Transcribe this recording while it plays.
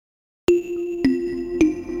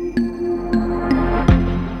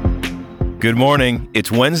Good morning.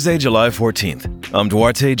 It's Wednesday, July 14th. I'm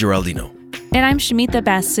Duarte Geraldino. And I'm Shamita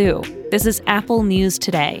Basu. This is Apple News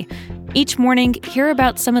Today. Each morning, hear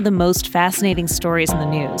about some of the most fascinating stories in the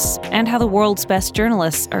news and how the world's best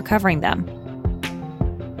journalists are covering them.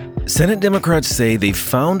 Senate Democrats say they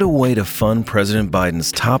found a way to fund President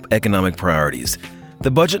Biden's top economic priorities. The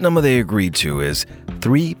budget number they agreed to is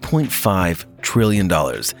 $3.5 trillion,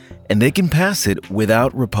 and they can pass it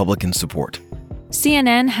without Republican support.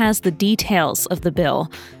 CNN has the details of the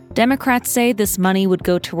bill. Democrats say this money would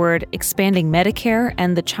go toward expanding Medicare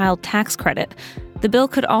and the child tax credit. The bill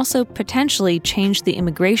could also potentially change the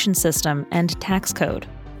immigration system and tax code.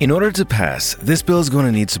 In order to pass, this bill is going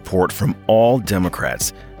to need support from all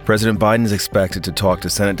Democrats. President Biden is expected to talk to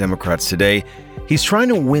Senate Democrats today. He's trying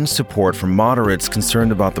to win support from moderates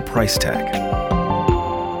concerned about the price tag.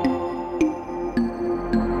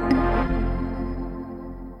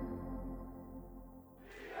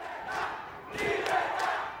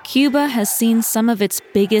 Cuba has seen some of its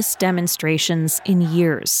biggest demonstrations in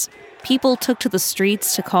years. People took to the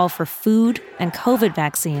streets to call for food and COVID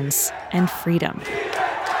vaccines and freedom.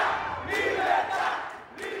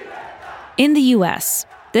 In the U.S.,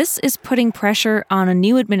 this is putting pressure on a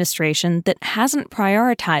new administration that hasn't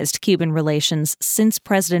prioritized Cuban relations since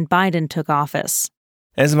President Biden took office.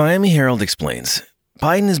 As Miami Herald explains,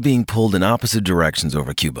 Biden is being pulled in opposite directions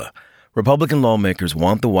over Cuba. Republican lawmakers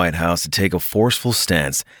want the White House to take a forceful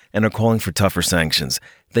stance and are calling for tougher sanctions.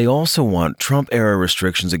 They also want Trump-era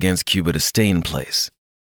restrictions against Cuba to stay in place.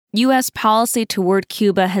 U.S. policy toward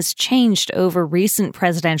Cuba has changed over recent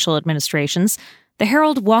presidential administrations. The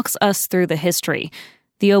Herald walks us through the history.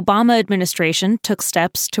 The Obama administration took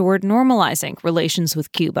steps toward normalizing relations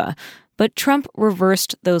with Cuba, but Trump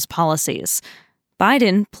reversed those policies.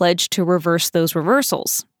 Biden pledged to reverse those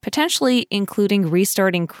reversals, potentially including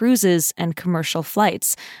restarting cruises and commercial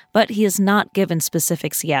flights, but he has not given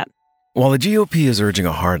specifics yet. While the GOP is urging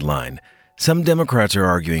a hard line, some Democrats are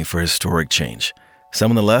arguing for historic change.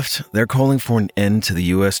 Some on the left, they're calling for an end to the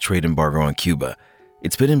U.S. trade embargo on Cuba.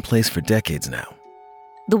 It's been in place for decades now.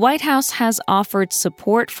 The White House has offered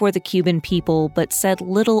support for the Cuban people, but said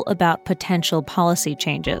little about potential policy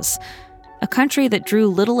changes. A country that drew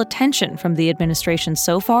little attention from the administration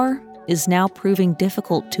so far is now proving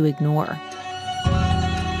difficult to ignore.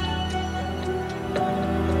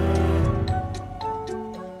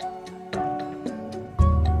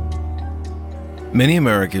 Many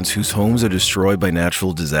Americans whose homes are destroyed by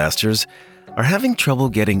natural disasters are having trouble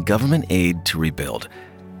getting government aid to rebuild.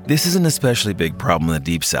 This is an especially big problem in the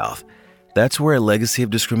Deep South. That's where a legacy of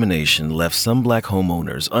discrimination left some black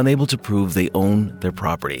homeowners unable to prove they own their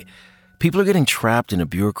property. People are getting trapped in a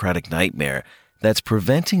bureaucratic nightmare that's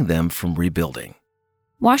preventing them from rebuilding.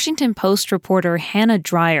 Washington Post reporter Hannah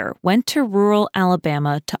Dreyer went to rural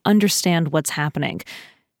Alabama to understand what's happening.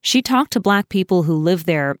 She talked to black people who live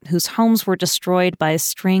there, whose homes were destroyed by a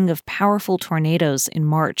string of powerful tornadoes in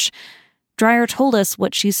March. Dreyer told us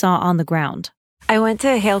what she saw on the ground. I went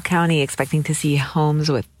to Hale County expecting to see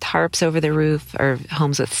homes with tarps over the roof or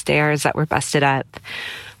homes with stairs that were busted up.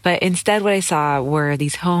 But instead what I saw were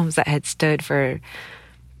these homes that had stood for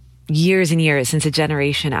years and years, since a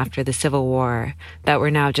generation after the Civil War, that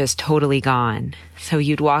were now just totally gone. So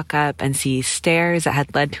you'd walk up and see stairs that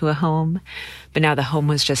had led to a home, but now the home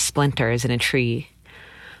was just splinters in a tree.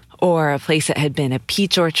 Or a place that had been a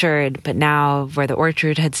peach orchard, but now where the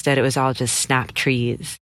orchard had stood, it was all just snap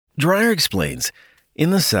trees. Dreyer explains,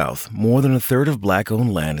 in the South, more than a third of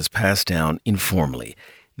black-owned land is passed down informally.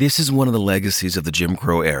 This is one of the legacies of the Jim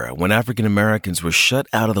Crow era, when African Americans were shut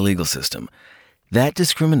out of the legal system. That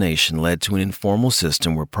discrimination led to an informal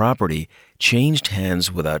system where property changed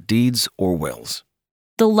hands without deeds or wills.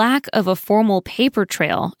 The lack of a formal paper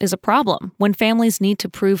trail is a problem when families need to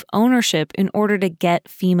prove ownership in order to get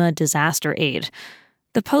FEMA disaster aid.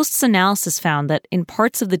 The Post's analysis found that in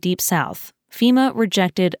parts of the Deep South, FEMA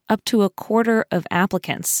rejected up to a quarter of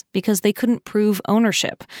applicants because they couldn't prove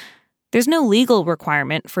ownership. There's no legal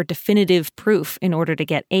requirement for definitive proof in order to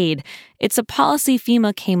get aid. It's a policy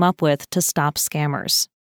FEMA came up with to stop scammers.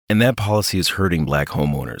 And that policy is hurting black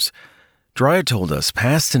homeowners. Dreyer told us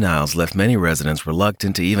past denials left many residents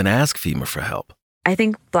reluctant to even ask FEMA for help. I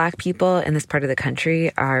think Black people in this part of the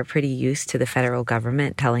country are pretty used to the federal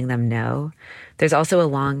government telling them no. There's also a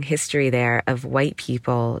long history there of white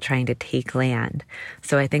people trying to take land.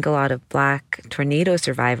 So I think a lot of Black tornado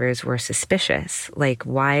survivors were suspicious. Like,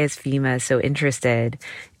 why is FEMA so interested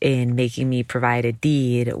in making me provide a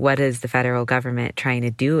deed? What is the federal government trying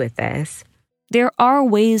to do with this? There are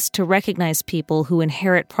ways to recognize people who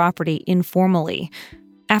inherit property informally.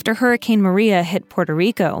 After Hurricane Maria hit Puerto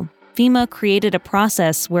Rico, FEMA created a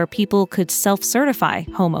process where people could self-certify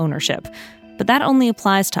home ownership, but that only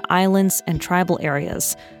applies to islands and tribal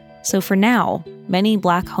areas. So for now, many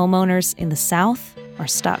Black homeowners in the South are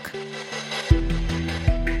stuck.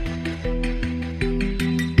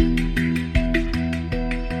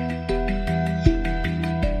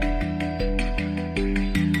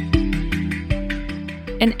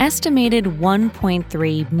 An estimated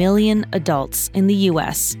 1.3 million adults in the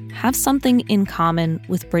U.S. have something in common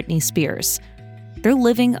with Britney Spears. They're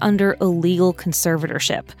living under a legal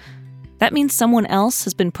conservatorship. That means someone else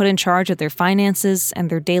has been put in charge of their finances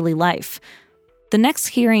and their daily life. The next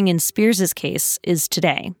hearing in Spears' case is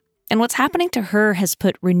today, and what's happening to her has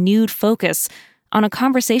put renewed focus on a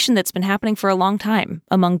conversation that's been happening for a long time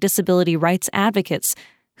among disability rights advocates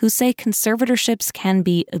who say conservatorships can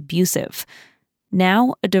be abusive.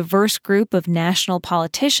 Now, a diverse group of national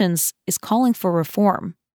politicians is calling for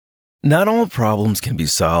reform. Not all problems can be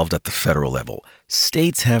solved at the federal level.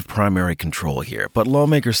 States have primary control here, but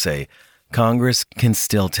lawmakers say Congress can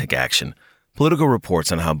still take action. Political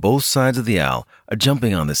reports on how both sides of the aisle are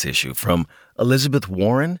jumping on this issue, from Elizabeth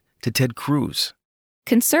Warren to Ted Cruz.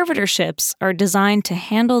 Conservatorships are designed to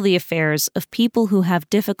handle the affairs of people who have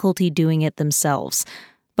difficulty doing it themselves.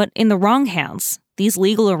 But in the wrong hands, these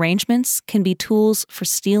legal arrangements can be tools for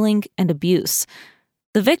stealing and abuse.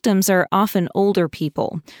 The victims are often older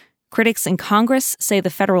people. Critics in Congress say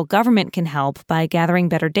the federal government can help by gathering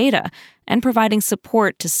better data and providing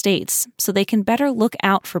support to states so they can better look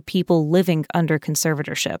out for people living under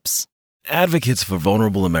conservatorships. Advocates for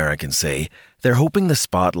vulnerable Americans say they're hoping the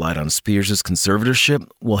spotlight on Spears' conservatorship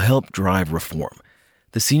will help drive reform.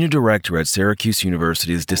 The senior director at Syracuse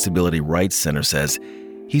University's Disability Rights Center says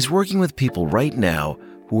he's working with people right now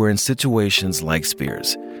who are in situations like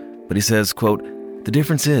Spears. But he says, quote, "The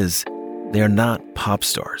difference is they are not pop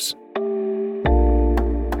stars."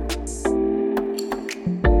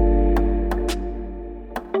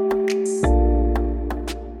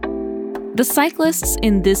 The cyclists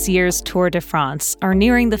in this year's Tour de France are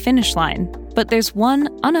nearing the finish line, but there's one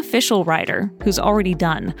unofficial rider who's already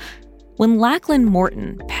done. When Lachlan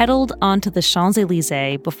Morton pedaled onto the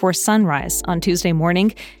Champs-Élysées before sunrise on Tuesday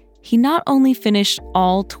morning, he not only finished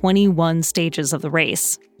all 21 stages of the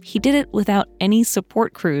race, he did it without any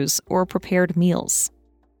support crews or prepared meals.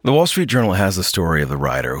 The Wall Street Journal has the story of the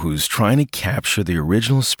rider who's trying to capture the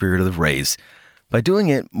original spirit of the race by doing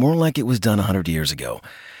it more like it was done 100 years ago.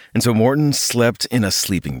 And so Morton slept in a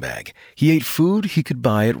sleeping bag. He ate food he could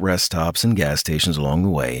buy at rest stops and gas stations along the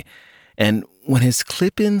way. And when his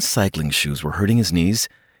clip-in cycling shoes were hurting his knees,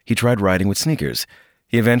 he tried riding with sneakers.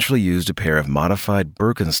 He eventually used a pair of modified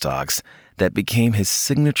Birkenstocks that became his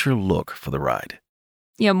signature look for the ride.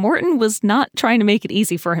 Yeah, Morton was not trying to make it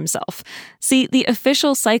easy for himself. See, the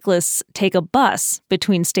official cyclists take a bus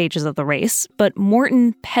between stages of the race, but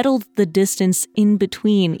Morton pedaled the distance in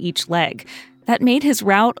between each leg. That made his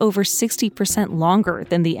route over 60% longer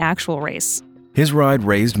than the actual race. His ride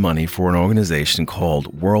raised money for an organization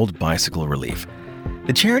called World Bicycle Relief.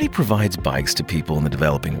 The charity provides bikes to people in the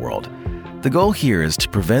developing world. The goal here is to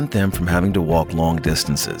prevent them from having to walk long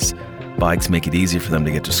distances. Bikes make it easier for them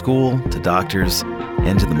to get to school, to doctors,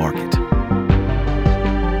 and to the market.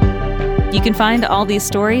 You can find all these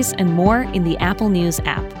stories and more in the Apple News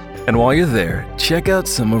app. And while you're there, check out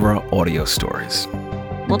some of our audio stories.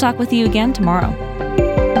 We'll talk with you again tomorrow.